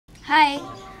Hi!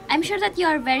 I'm sure that you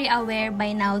are very aware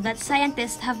by now that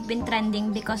scientists have been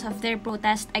trending because of their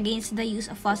protest against the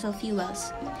use of fossil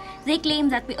fuels. They claim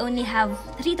that we only have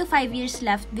 3 to 5 years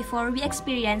left before we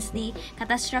experience the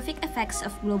catastrophic effects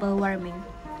of global warming.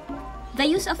 The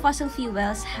use of fossil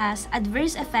fuels has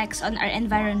adverse effects on our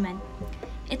environment.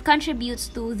 It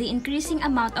contributes to the increasing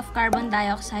amount of carbon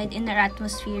dioxide in our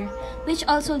atmosphere, which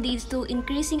also leads to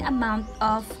increasing amount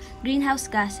of greenhouse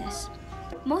gases.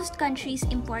 Most countries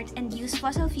import and use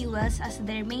fossil fuels as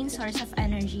their main source of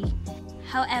energy.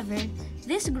 However,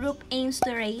 this group aims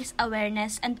to raise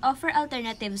awareness and offer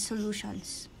alternative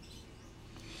solutions.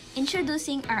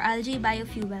 Introducing our algae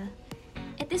biofuel.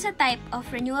 It is a type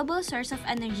of renewable source of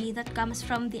energy that comes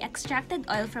from the extracted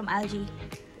oil from algae.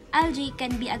 Algae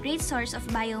can be a great source of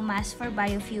biomass for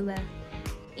biofuel.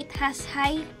 It has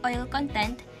high oil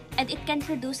content and it can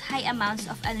produce high amounts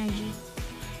of energy.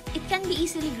 It can be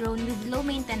easily grown with low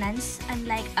maintenance,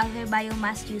 unlike other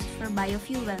biomass used for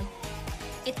biofuel.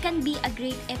 It can be a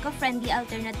great eco-friendly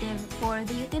alternative for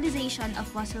the utilization of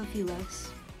fossil fuels.